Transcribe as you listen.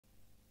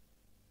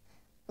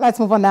Let's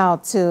move on now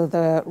to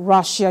the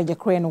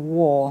Russia-Ukraine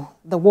war.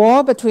 The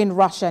war between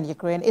Russia and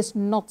Ukraine is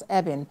not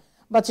ebbing,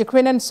 but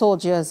Ukrainian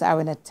soldiers are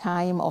in a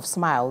time of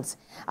smiles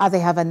as they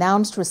have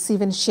announced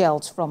receiving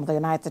shells from the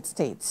United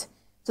States.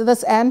 To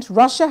this end,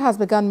 Russia has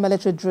begun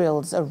military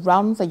drills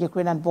around the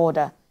Ukrainian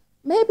border,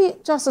 maybe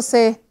just to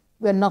say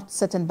we're not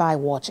sitting by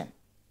watching.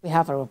 We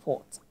have a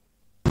report.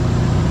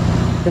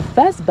 The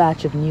first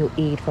batch of new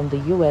aid from the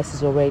U.S.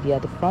 is already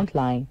at the front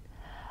line.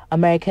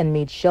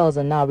 American-made shells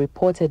are now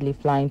reportedly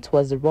flying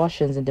towards the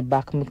Russians in the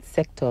Bakhmut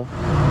sector.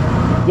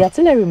 The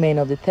artillerymen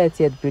of the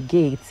 30th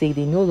Brigade say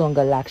they no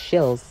longer lack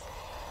shells.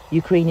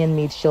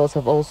 Ukrainian-made shells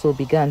have also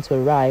begun to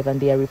arrive, and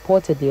they are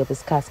reportedly of a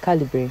scarce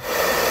caliber.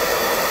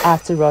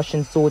 After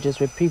Russian soldiers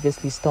were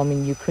previously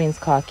storming Ukraine's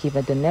Kharkiv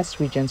and Donetsk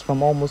regions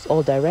from almost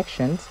all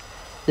directions,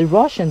 the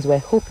Russians were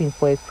hoping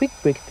for a quick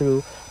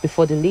breakthrough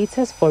before the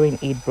latest foreign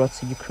aid brought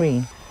to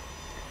Ukraine.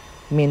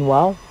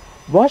 Meanwhile,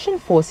 Russian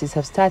forces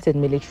have started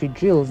military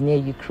drills near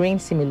Ukraine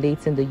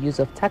simulating the use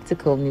of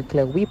tactical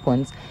nuclear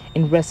weapons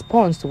in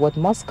response to what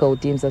Moscow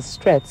deems as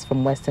threats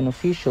from Western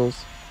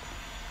officials.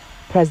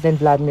 President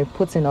Vladimir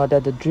Putin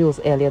ordered the drills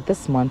earlier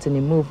this month in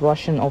a move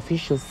Russian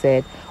officials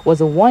said was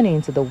a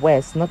warning to the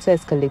West not to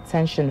escalate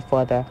tension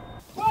further.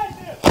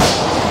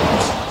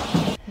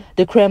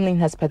 The Kremlin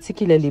has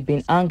particularly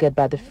been angered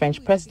by the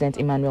French President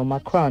Emmanuel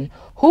Macron,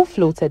 who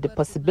floated the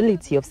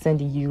possibility of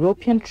sending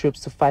European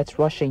troops to fight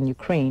Russia in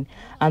Ukraine,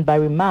 and by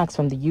remarks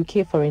from the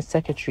UK Foreign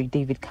Secretary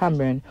David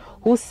Cameron,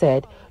 who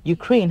said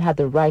Ukraine had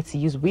the right to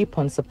use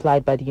weapons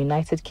supplied by the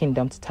United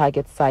Kingdom to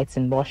target sites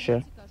in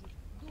Russia.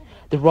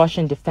 The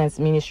Russian Defense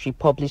Ministry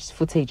published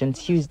footage on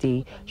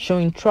Tuesday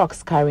showing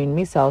trucks carrying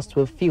missiles to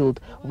a field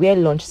where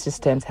launch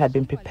systems had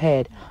been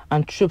prepared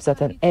and troops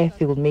at an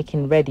airfield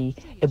making ready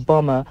a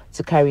bomber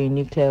to carry a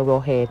nuclear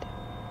warhead.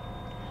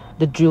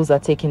 The drills are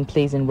taking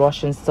place in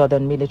Russia's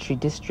southern military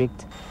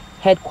district,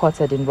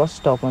 headquartered in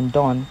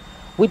Rostov-on-Don,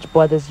 which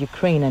borders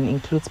Ukraine and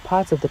includes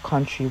parts of the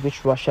country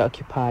which Russia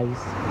occupies.